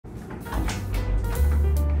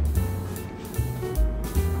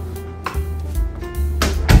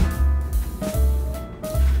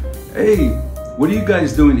Hey, what are you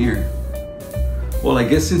guys doing here? Well, I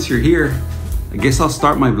guess since you're here, I guess I'll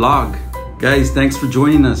start my vlog. Guys, thanks for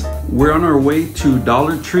joining us. We're on our way to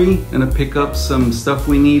Dollar Tree. Gonna pick up some stuff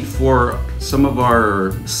we need for some of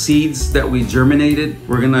our seeds that we germinated.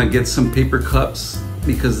 We're gonna get some paper cups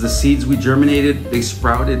because the seeds we germinated, they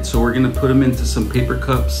sprouted. So we're gonna put them into some paper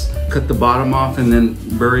cups, cut the bottom off and then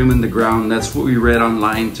bury them in the ground. That's what we read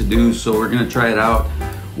online to do. So we're gonna try it out.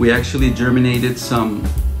 We actually germinated some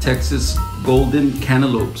Texas golden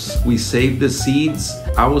cantaloupes. We saved the seeds.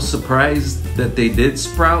 I was surprised that they did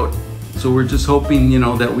sprout. So we're just hoping, you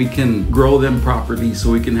know, that we can grow them properly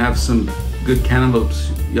so we can have some good cantaloupes.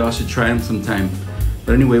 Y'all should try them sometime.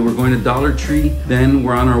 But anyway, we're going to Dollar Tree. Then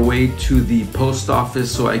we're on our way to the post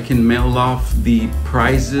office so I can mail off the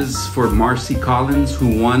prizes for Marcy Collins,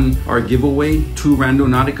 who won our giveaway 2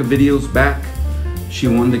 Randonautica videos back. She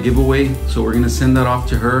won the giveaway, so we're gonna send that off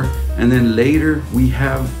to her. And then later, we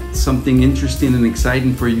have something interesting and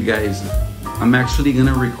exciting for you guys. I'm actually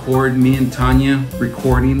gonna record, me and Tanya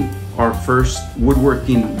recording our first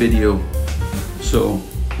woodworking video. So,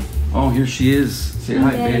 oh, here she is. Say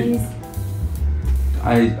hi, babe.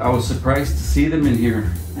 I was surprised to see them in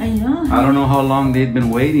here. I know. I don't know how long they'd been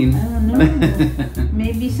waiting. I don't know.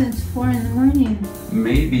 Maybe since 4 in the morning.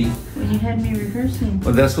 Maybe. When you had me rehearsing.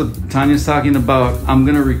 Well, that's what Tanya's talking about. I'm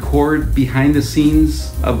gonna record behind the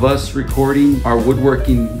scenes of us recording our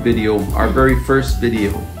woodworking video, our very first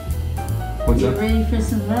video. What's Get up? ready for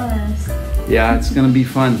some laughs. Yeah, it's gonna be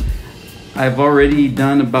fun. I've already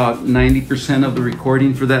done about 90% of the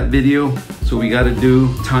recording for that video, so we gotta do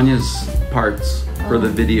Tanya's parts for the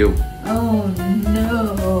video. Oh no.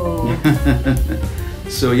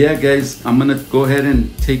 So yeah, guys, I'm gonna go ahead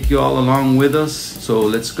and take you all along with us. So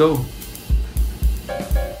let's go.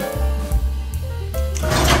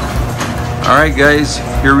 All right, guys,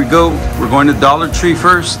 here we go. We're going to Dollar Tree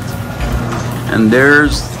first. And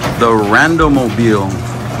there's the Randomobile.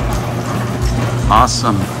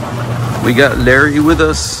 Awesome. We got Larry with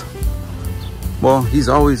us. Well, he's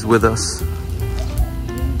always with us.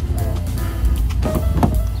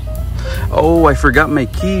 Oh, I forgot my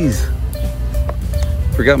keys.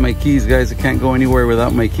 Forgot my keys, guys. I can't go anywhere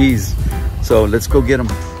without my keys. So let's go get them.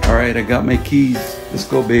 All right, I got my keys. Let's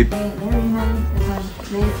go, babe.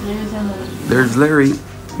 There's Larry.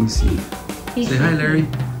 Let me see. Say hi, Larry.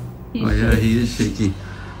 Oh yeah, he is shaky.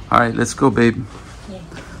 All right, let's go, babe.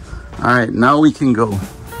 All right, now we can go.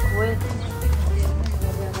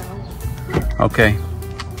 Okay.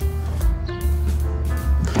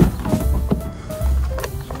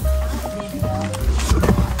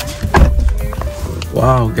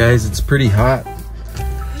 Wow, guys, it's pretty hot.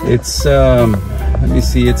 It's, let me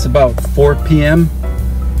see, it's about 4 p.m.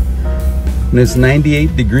 and it's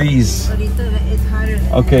 98 degrees.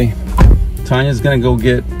 Okay, Tanya's gonna go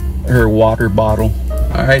get her water bottle.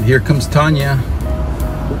 All right, here comes Tanya.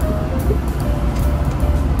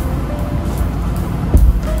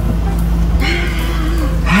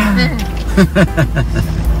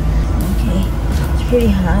 Okay, it's pretty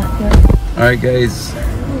hot. All right, guys,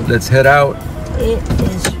 let's head out. It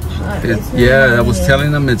is hot. Yeah, I was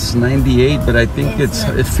telling them it's 98, but I think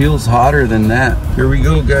it feels hotter than that. Here we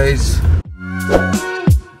go, guys.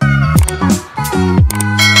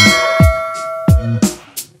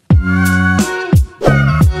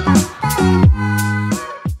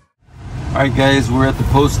 All right, guys, we're at the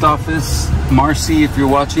post office. Marcy, if you're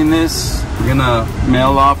watching this, we're gonna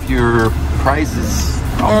mail off your prizes.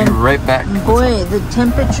 I'll be right back. Boy, the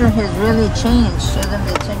temperature has really changed. Show them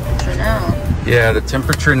the temperature now. Yeah, the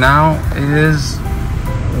temperature now is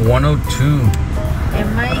 102. It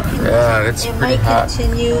might continue, yeah, it's pretty hot.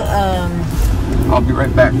 Continue. I'll be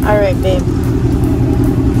right back. All right, babe.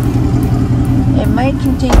 It might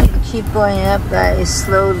continue to keep going up, guys,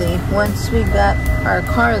 slowly. Once we got our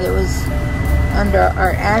car that was under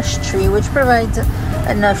our ash tree, which provides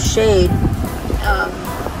enough shade.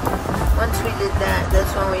 Once we did that,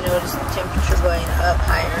 that's when we noticed the temperature going up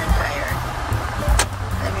higher and higher.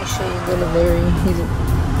 Let me show you little Larry.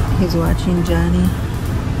 He's watching Johnny.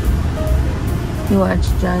 He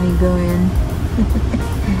watched Johnny go in.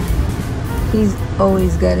 He's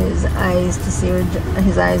always got his eyes to see where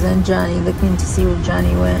his eyes on Johnny, looking to see where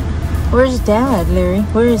Johnny went. Where's Dad, Larry?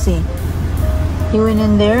 Where is he? He went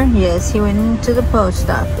in there? Yes, he went into the post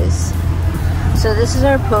office. So this is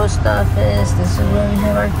our post office. This is where we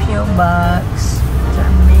have our P.O. box. It's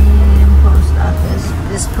our main post office.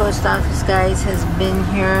 This post office, guys, has been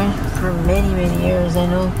here for many, many years. I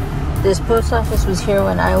know this post office was here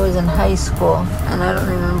when I was in high school, and I don't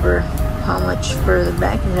remember how much further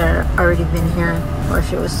back it had already been here, or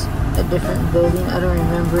if it was a different building. I don't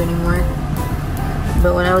remember anymore.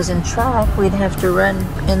 But when I was in track, we'd have to run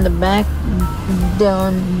in the back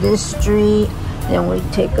down this street. Then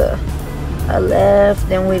we'd take a left.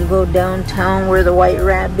 Then we'd go downtown where the White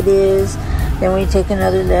Rabbit is. Then we'd take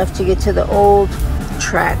another left to get to the old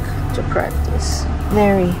track to practice.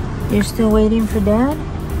 Larry, you're still waiting for Dad?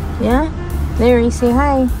 Yeah? Larry, say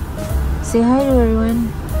hi. Say hi to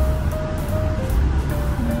everyone.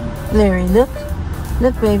 Larry, look.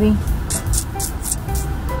 Look, baby.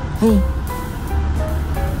 Hey.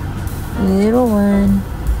 Little one.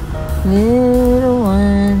 Little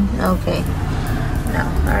one. Okay. No.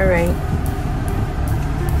 Alright.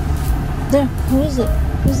 There. Who is it?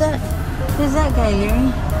 Who's that? Who's that guy,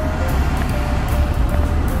 Larry?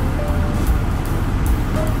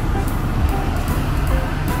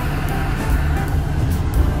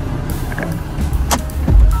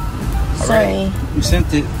 Sorry. You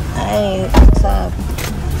sent it. I saw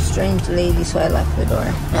a strange lady, so I locked the door.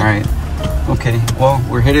 All right. Okay. Well,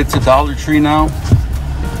 we're headed to Dollar Tree now.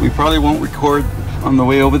 We probably won't record on the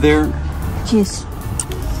way over there. Jeez.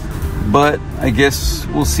 But I guess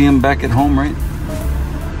we'll see him back at home, right?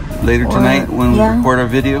 Later tonight when we record our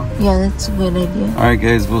video. Yeah, that's a good idea. All right,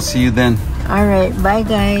 guys. We'll see you then. All right. Bye,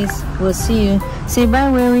 guys. We'll see you. Say bye,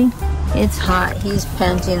 Willie. It's hot. He's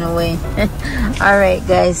panting away. All right,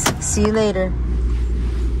 guys. See you later.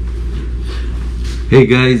 Hey,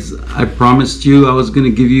 guys. I promised you I was going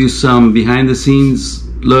to give you some behind-the-scenes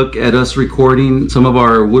look at us recording some of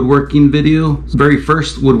our woodworking video. Very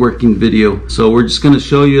first woodworking video. So we're just going to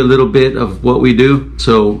show you a little bit of what we do.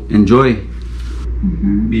 So enjoy.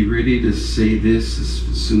 Be ready to say this as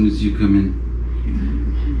soon as you come in.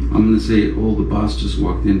 I'm going to say, oh, the boss just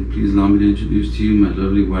walked in. Please allow me to introduce to you my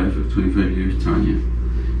lovely wife of 25 years, Tanya.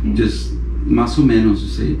 Just más o menos to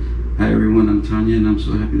say, hi everyone, I'm Tanya and I'm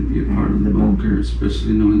so happy to be a part of the bunker,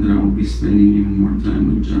 especially knowing that I will be spending even more time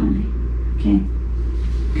with Johnny. Okay.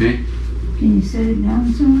 Okay? Can you set it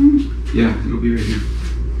down somewhere? Yeah, it'll be right here.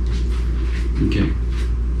 Okay.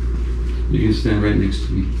 You can stand right next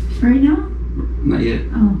to me. Right now? Not yet.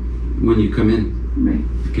 Oh. When you come in. Right.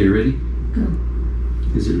 Okay, ready? Go.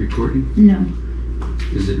 Is it recording? No.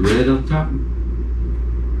 Is it red up top?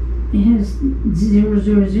 It has 0,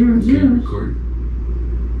 0, 0, Okay, 0. record.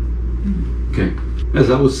 Okay. As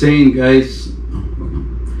I was saying, guys,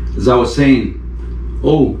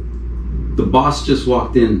 oh, the boss just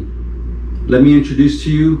walked in. Let me introduce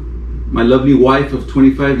to you my lovely wife of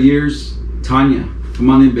 25 years, Tanya. Come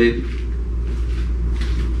on in, baby.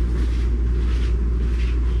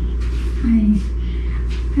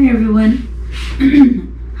 Hi everyone.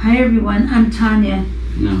 Hi everyone, I'm Tanya.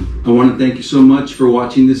 No. I want to thank you so much for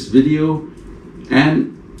watching this video.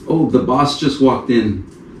 And, oh, the boss just walked in.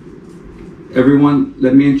 Everyone,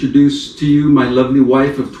 let me introduce to you my lovely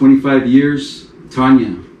wife of 25 years,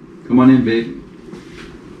 Tanya. Come on in, babe.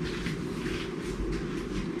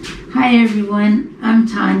 Hi everyone, I'm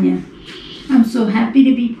Tanya. I'm so happy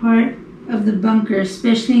to be part of the bunker,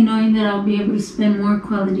 especially knowing that I'll be able to spend more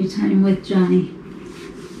quality time with Johnny.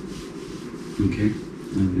 Okay,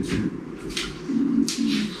 I'll get that. This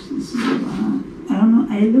is a lot. I don't know,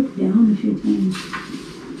 I looked down a few times.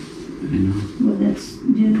 I know. Well, let's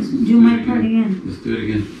do my part again. Let's do it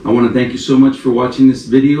again. I want to thank you so much for watching this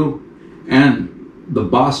video. And the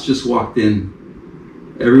boss just walked in.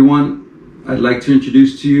 Everyone, I'd like to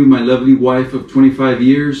introduce to you my lovely wife of 25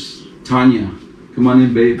 years, Tanya. Come on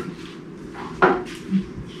in, babe.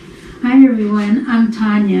 Hi everyone, I'm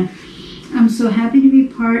Tanya. I'm so happy to be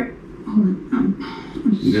part. Hold on,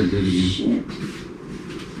 You gotta do it again. Shit.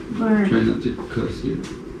 Barb. Try not to cuss yet.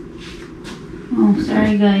 Oh,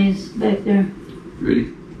 sorry guys, back there.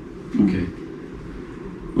 Ready? Okay.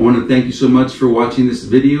 I want to thank you so much for watching this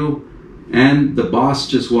video. And the boss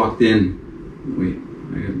just walked in. Wait,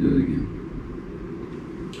 I gotta do it again.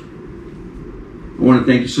 I want to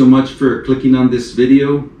thank you so much for clicking on this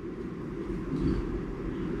video.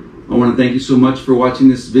 I want to thank you so much for watching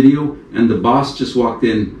this video. And the boss just walked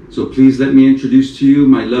in. So please let me introduce to you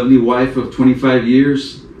my lovely wife of 25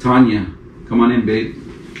 years, Tanya. Come on in, babe.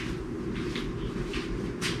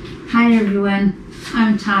 Hi everyone,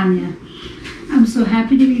 I'm Tanya. I'm so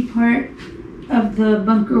happy to be part of the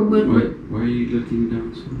Bunker Woodworks. Why are you looking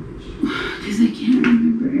down so much? Because I can't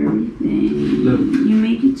remember everything. Look. You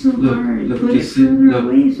make it so hard. Look, Put it just say, further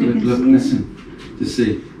away so I can see listen. Just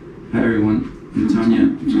say, hi everyone, I'm Tanya.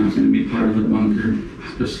 I'm so happy to be part of the bunker,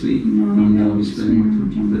 especially knowing that I'll be spending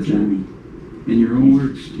more time with Johnny. In your own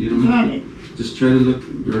words, you don't have to. Just try to look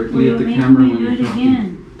directly at the camera when you're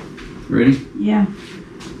talking. Ready? Yeah.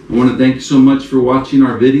 I want to thank you so much for watching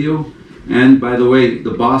our video. And by the way,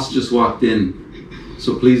 the boss just walked in.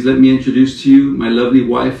 So please let me introduce to you my lovely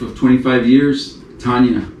wife of 25 years,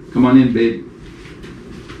 Tanya. Come on in, babe.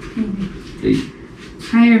 Hey.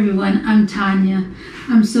 Hi everyone, I'm Tanya.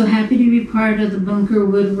 I'm so happy to be part of the Bunker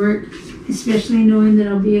Woodwork, especially knowing that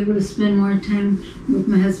I'll be able to spend more time with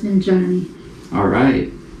my husband Johnny. All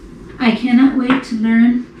right. I cannot wait to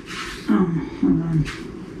learn. Oh, hold on.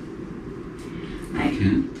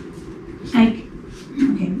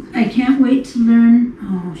 I can't wait to learn.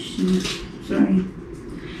 Oh shoot, sorry.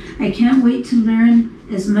 I can't wait to learn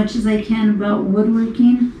as much as I can about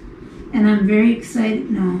woodworking, and I'm very excited.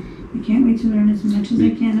 No, I can't wait to learn as much as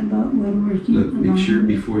I can about woodworking. Look, make sure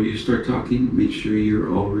before you start talking, make sure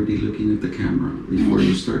you're already looking at the camera before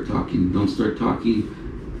you start talking. Don't start talking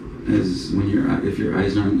as when if your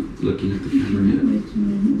eyes aren't looking at the camera yet.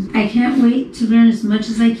 I can't wait to learn as much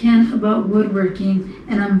as I can about woodworking,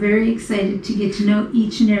 and I'm very excited to get to know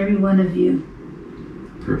each and every one of you.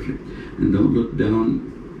 Perfect. And don't look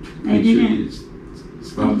down. Make sure you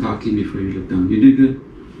stop talking before you look down. You did good?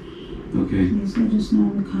 Okay. Please let us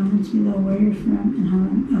know in the comments below where you're from and how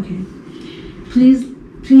long. Okay. Please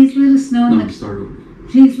let us know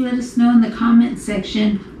Please let us know in the comment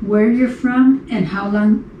section where you're from and how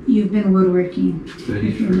long you've been woodworking.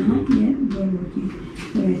 If you're not yet woodworking,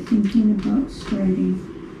 but are thinking about starting.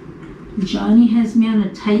 Johnny has me on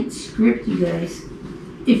a tight script, you guys.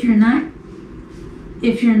 If you're not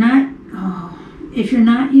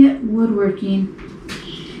yet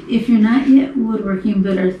woodworking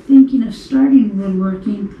but are thinking of starting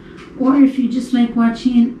woodworking, or if you just like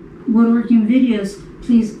watching woodworking videos,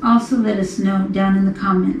 please also let us know down in the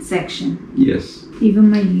comment section. Yes. Even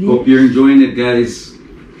my lip. Hope you're enjoying it, guys.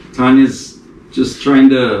 Tanya's just trying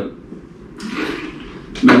to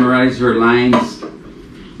memorize her lines.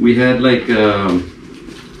 We had like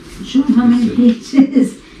show how many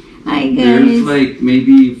pages. Hi guys. There's like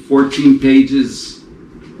maybe 14 pages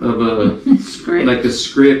of a script. Like a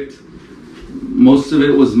script. Most of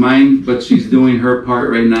it was mine, but she's doing her part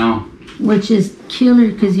right now. Which is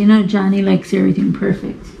killer, because you know Johnny likes everything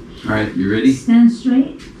perfect. All right, you ready? Stand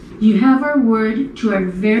straight. You have our word to our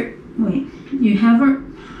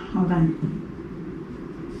hold on.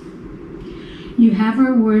 You have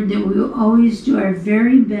our word that we will always do our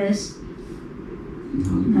very best.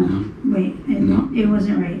 It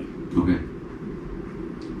wasn't right. Okay.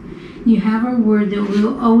 You have our word that we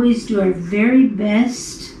will always do our very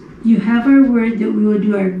best. You have our word that we will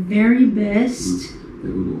do our very best.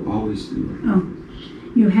 That we will always do.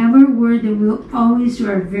 You have our word that we will always do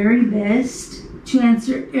our very best to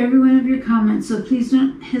answer every one of your comments. So please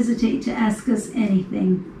don't hesitate to ask us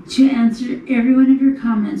anything. To answer every one of your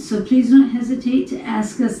comments. So please don't hesitate to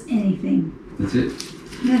ask us anything. That's it.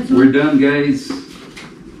 We're done, guys.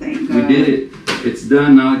 Thank God. We did it. It's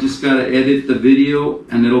done. Now I just got to edit the video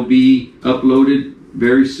and it'll be uploaded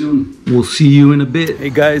very soon. We'll see you in a bit. Hey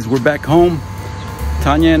guys, we're back home.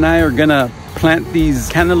 Tanya and I are gonna plant these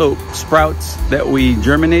cantaloupe sprouts that we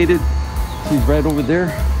germinated. She's right over there.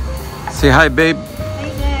 Say hi, babe. Hi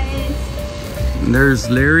guys. And there's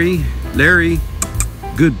Larry. Larry,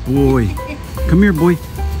 good boy. Come here, boy.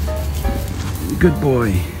 Good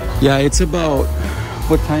boy. Yeah, it's about,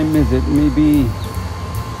 what time is it? Maybe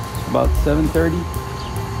about 7:30.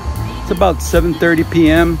 It's about 7:30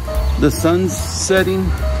 p.m. The sun's setting.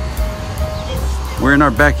 We're in our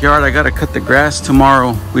backyard. I gotta cut the grass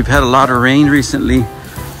tomorrow. We've had a lot of rain recently,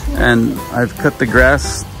 and I've cut the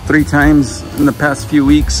grass 3 times in the past few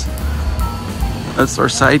weeks. That's our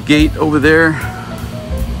side gate over there.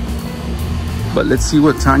 But let's see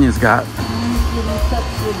what Tanya's got.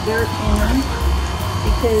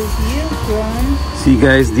 See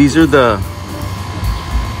guys, these are the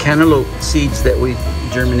cantaloupe seeds that we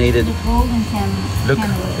germinated. The golden cantaloupe. Look,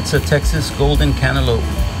 it's a Texas golden cantaloupe.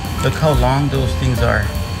 Look how long those things are.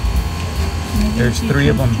 Maybe there's 3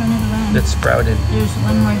 of them that sprouted. There's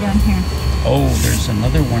one more down here. Oh, there's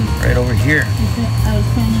another one right over here.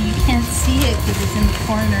 You can't see it because it's in the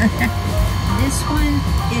corner. This one,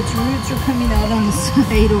 its roots are coming out on the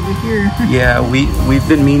side over here. Yeah, we've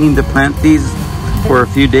been meaning to plant these for a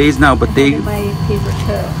few days now, but they've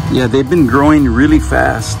been growing really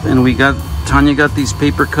fast, and Tanya got these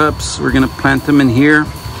paper cups. We're gonna plant them in here,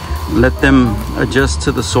 let them adjust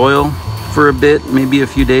to the soil for a bit, maybe a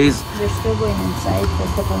few days. They're still going inside for a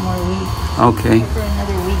couple more weeks. Okay. For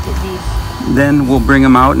another week at least. Then we'll bring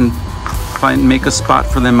them out and make a spot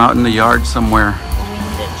for them out in the yard somewhere. We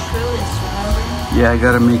need a trellis, remember? Yeah, I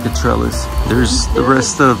gotta make a trellis. There's the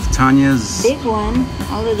rest of Tanya's. Big one.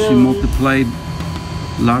 All of those. She multiplied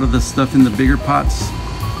a lot of the stuff in the bigger pots.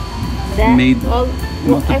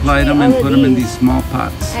 Multiplied them and put them in these small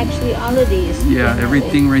pots. Actually, all of these. Yeah,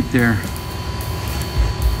 everything right there.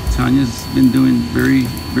 Tanya's been doing very,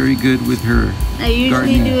 very good with her I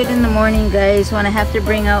usually do it in the morning, guys, when I have to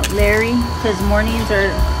bring out Larry, because mornings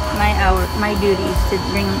are my duties to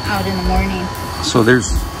bring him out in the morning. So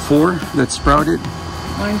there's 4 that sprouted?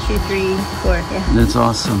 1, 2, 3, 4, yeah. That's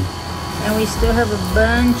awesome. And we still have a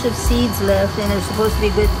bunch of seeds left, and they're supposed to be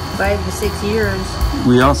good 5 to 6 years.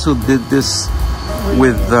 We also did this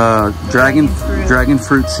with dragon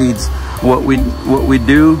fruit seeds. What we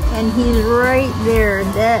do. And he's right there.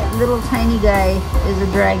 That little tiny guy is a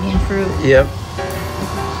dragon fruit. Yep.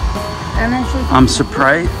 I'm not sure.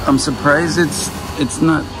 I'm surprised it's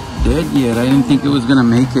not dead yet. I didn't think it was gonna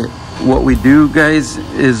make it. What we do, guys,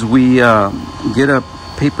 is we get a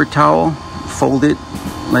paper towel, fold it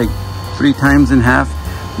like 3 times in half,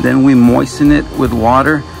 then we moisten it with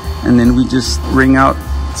water, and then we just wring out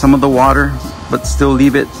some of the water, but still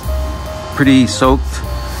leave it pretty soaked.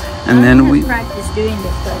 And then we practice doing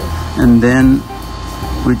this, guys. And then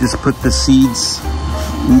we just put the seeds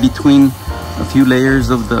in between a few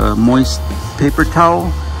layers of the moist paper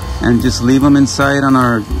towel, and just leave them inside on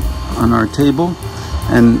our table.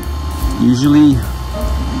 And usually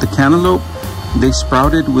the cantaloupe, they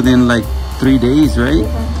sprouted within like 3 days, right?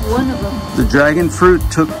 One of them. The dragon fruit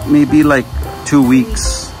took maybe like 2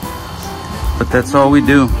 weeks, but that's all we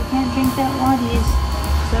do. You can't drink that water.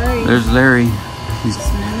 Sorry. There's Larry.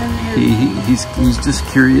 He's just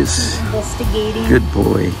curious. Investigating. Good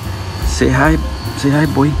boy. Say hi,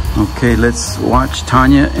 boy. Okay, let's watch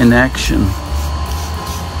Tanya in action.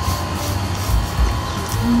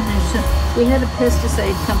 We had a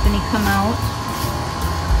pesticide company come out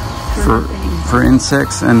for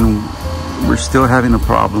insects, and we're still having a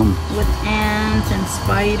problem with ants and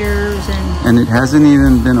spiders and it hasn't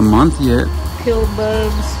even been a month yet. Pill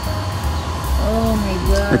bugs. Oh my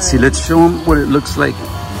god. Let's see, let's show them what it looks like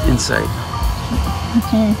inside.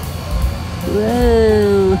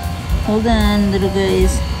 Whoa. Hold on, little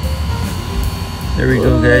guys. There we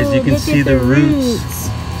go, guys. You can see the roots.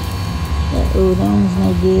 Oh, that one's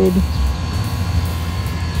no good.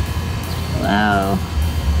 Wow.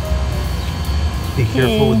 Be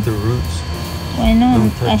careful with the roots. I know.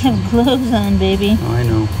 I have gloves on, baby. Oh, I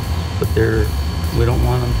know. But we don't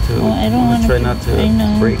want them to. Well, I don't want to try not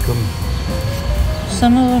to break them.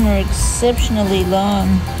 Some of them are exceptionally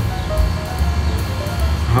long.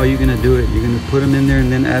 How are you going to do it? You're going to put them in there and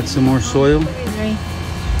then add some more soil?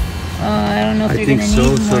 I don't know if I you're think going to so,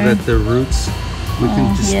 need so more. that the roots, we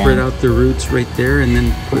can just spread out the roots right there and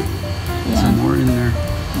then put some more in there.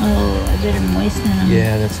 Oh, I better moisten them.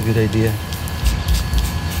 Yeah, that's a good idea.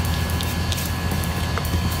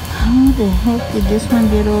 How the heck did this one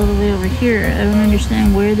get all the way over here? I don't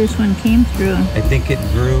understand where this one came through. I think it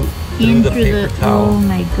grew through the paper towel. Oh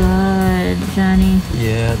my god, Johnny.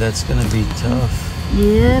 Yeah, that's going to be tough.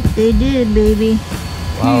 Yep, they did, baby.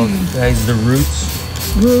 Wow, guys, the roots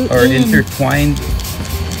are intertwined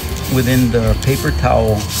within the paper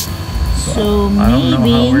towel. So maybe, I don't know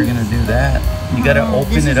how we're going to do that. You got to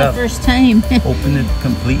open it up. This is the first time. Open it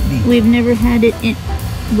completely. We've never had it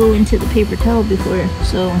go into the paper towel before,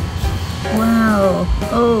 so. Wow.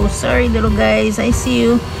 Oh, sorry, little guys. I see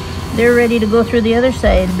you. They're ready to go through the other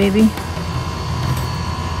side, baby.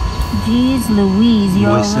 Jeez Louise, you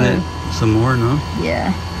all moisten it some more, no?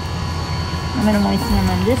 Yeah. I'm going to moisten them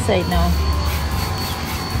on this side now.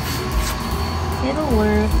 It'll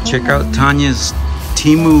work. Check out Tanya's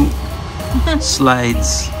Temu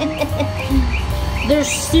slides. They're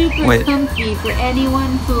super comfy for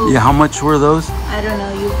anyone who... Yeah, how much were those? I don't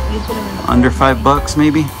know. You put them in the under $5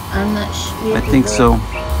 maybe? I'm not sure. I think so.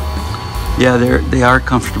 Yeah, they are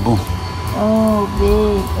comfortable. Oh,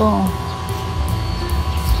 big. Oh.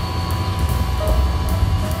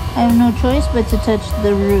 I have no choice but to touch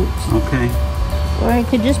the roots. Okay. Or I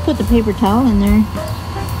could just put the paper towel in there.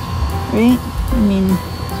 Right? I mean,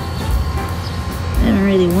 I don't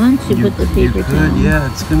really want to put the paper towel.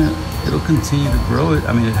 Yeah, it'll continue to grow it.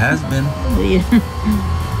 I mean, it has been. Yeah.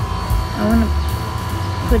 I want to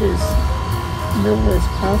put as little as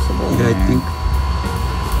possible. Yeah, I think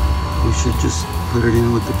we should just put it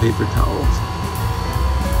in with the paper towels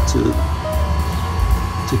to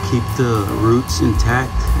keep the roots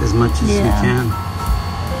intact as much as we can.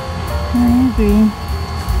 I agree.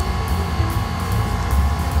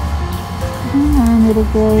 Come on, little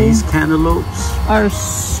guy. These cantaloupes are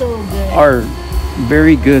so good. Are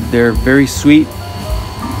very good. They're very sweet.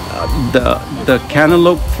 The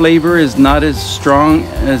cantaloupe flavor is not as strong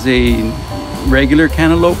as a regular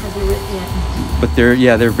cantaloupe, but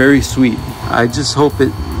they're very sweet. I just hope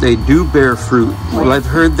they do bear fruit. Well, I've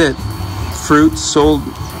heard that fruit sold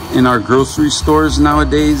in our grocery stores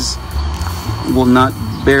nowadays will not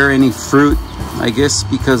bear any fruit, I guess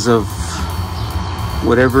because of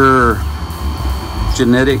whatever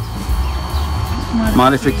genetic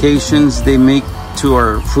modifications they make to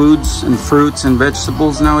our foods and fruits and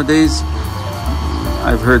vegetables nowadays.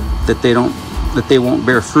 I've heard that they won't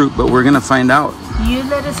bear fruit, but we're gonna find out. You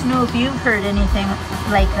let us know if you've heard anything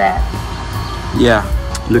like that. Yeah,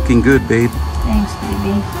 looking good, babe. Thanks,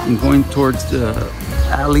 baby. I'm going towards the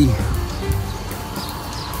alley.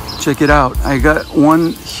 Check it out. I got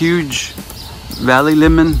one huge valley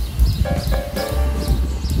lemon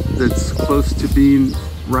that's close to being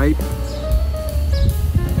ripe.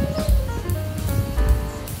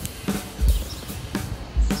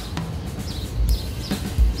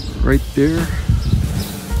 Right there.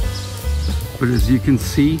 But as you can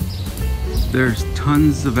see, there's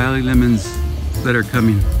tons of valley lemons that are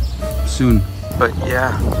coming soon. But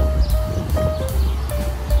yeah,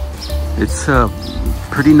 it's a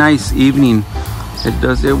pretty nice evening.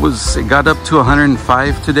 It got up to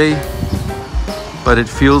 105 today, but it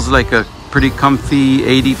feels like a pretty comfy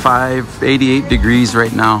 85, 88 degrees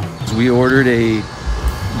right now. We ordered a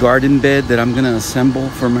garden bed that I'm gonna assemble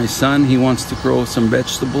for my son. He wants to grow some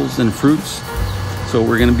vegetables and fruits, so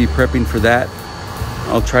we're gonna be prepping for that.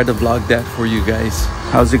 I'll try to vlog that for you guys.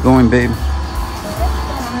 How's it going, babe?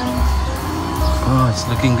 Oh, it's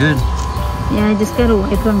looking good. Yeah, I just gotta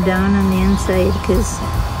wipe them down on the inside because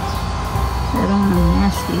I don't want them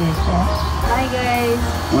nasty like that. Hi guys.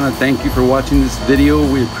 I want to thank you for watching this video.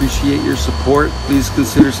 We appreciate your support. Please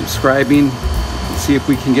consider subscribing. Let's see if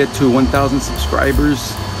we can get to 1,000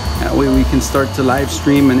 subscribers. That way we can start to live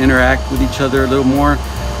stream and interact with each other a little more.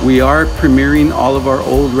 We are premiering all of our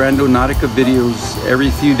old Randonautica videos every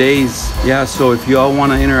few days. Yeah, so if you all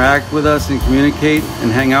want to interact with us and communicate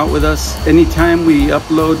and hang out with us, anytime we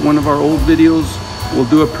upload one of our old videos, we'll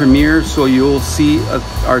do a premiere, so you'll see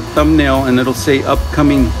our thumbnail and it'll say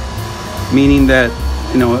upcoming, meaning that,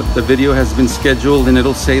 you know, the video has been scheduled, and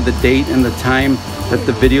it'll say the date and the time that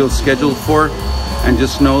the video is scheduled for. And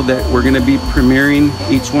just know that we're going to be premiering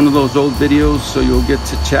each one of those old videos, so you'll get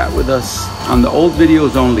to chat with us on the old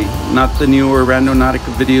videos only, not the newer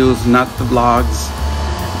Randonautica videos, not the vlogs.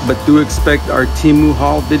 But do expect our Temu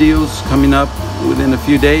haul videos coming up within a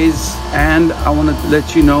few days. And I want to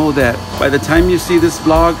let you know that by the time you see this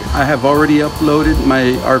vlog, I have already uploaded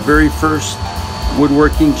our very first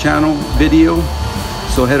woodworking channel video.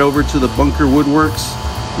 So head over to the Bunker Woodworks.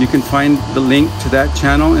 You can find the link to that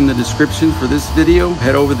channel in the description for this video.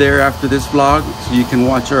 Head over there after this vlog so you can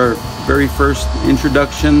watch our very first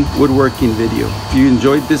introduction woodworking video. If you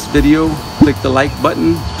enjoyed this video, click the like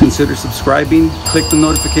button, consider subscribing, click the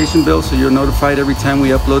notification bell so you're notified every time we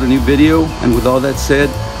upload a new video. And with all that said,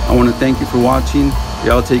 I want to thank you for watching.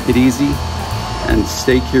 Y'all take it easy and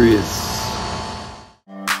stay curious.